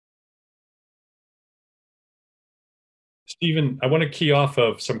Stephen, I want to key off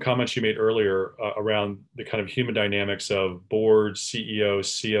of some comments you made earlier around the kind of human dynamics of board, CEO,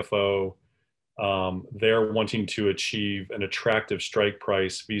 CFO. They're wanting to achieve an attractive strike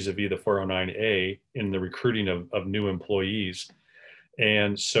price vis-a-vis the 409A in the recruiting of new employees.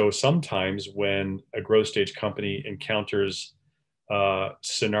 And so sometimes when a growth stage company encounters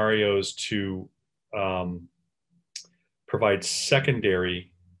scenarios to um, provide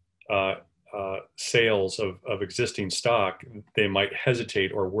secondary uh, sales of existing stock, they might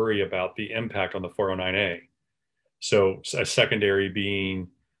hesitate or worry about the impact on the 409A. So a secondary being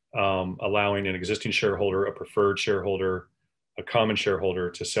allowing an existing shareholder, a preferred shareholder, a common shareholder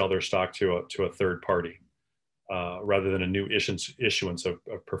to sell their stock to a third party rather than a new issuance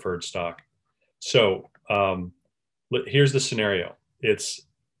of preferred stock. So here's the scenario. It's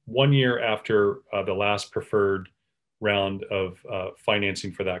 1 year after the last preferred round of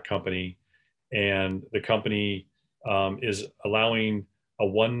financing for that company, and the company is allowing a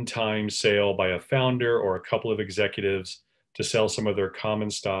one-time sale by a founder or a couple of executives to sell some of their common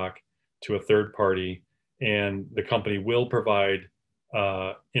stock to a third party, and the company will provide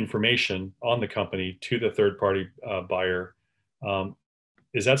information on the company to the third party buyer.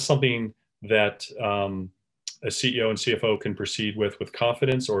 Is that something that a CEO and CFO can proceed with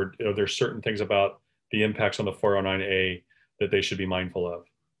confidence, or are there certain things about the impacts on the 409A that they should be mindful of?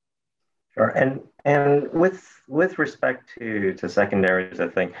 Sure. And with respect to secondaries, I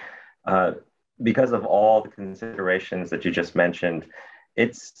think because of all the considerations that you just mentioned,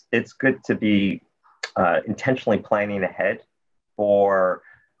 it's good to be intentionally planning ahead for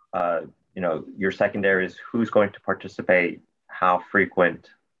your secondaries, who's going to participate, how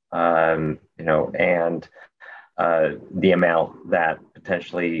frequent, and the amount that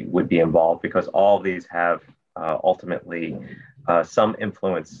potentially would be involved, because all of these have ultimately some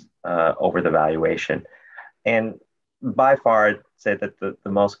influence over the valuation. And by far, I'd say that the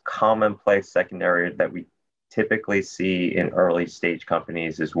most commonplace secondary that we typically see in early stage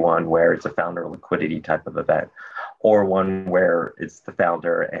companies is one where it's a founder liquidity type of event, or one where it's the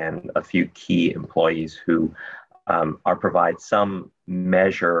founder and a few key employees who provide some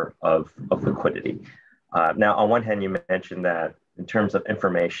measure of liquidity. Now, on one hand, you mentioned that in terms of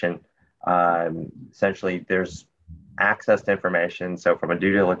information, essentially there's access to information. So from a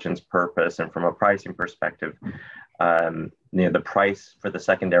due diligence purpose and from a pricing perspective, the price for the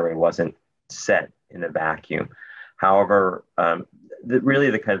secondary wasn't set in a vacuum. However, really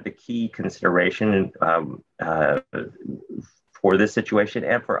the kind of the key consideration for this situation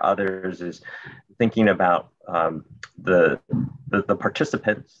and for others is thinking about the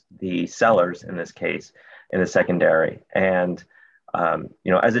participants, the sellers in this case, in the secondary. And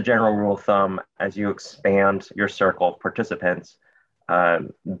as a general rule of thumb, as you expand your circle of participants,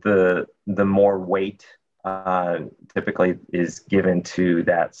 the more weight typically is given to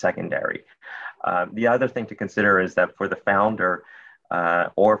that secondary. The other thing to consider is that for the founder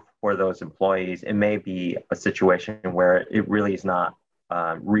or for those employees, it may be a situation where it really is not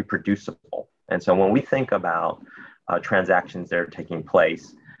reproducible. And so when we think about transactions that are taking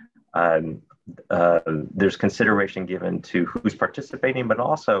place, there's consideration given to who's participating, but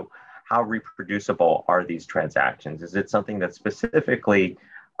also how reproducible are these transactions? Is it something that's specifically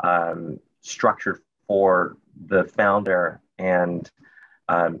structured for the founder, and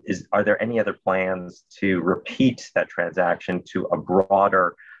are there any other plans to repeat that transaction to a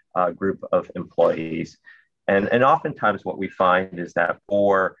broader group of employees? And oftentimes what we find is that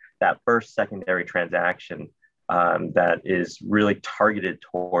for that first secondary transaction that is really targeted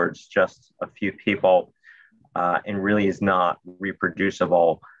towards just a few people and really is not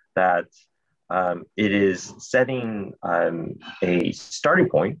reproducible, that it is setting a starting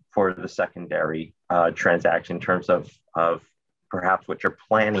point for the secondary transaction in terms of perhaps what you're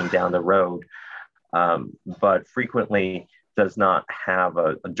planning down the road, but frequently does not have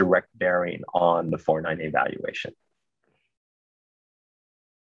a direct bearing on the 409A valuation.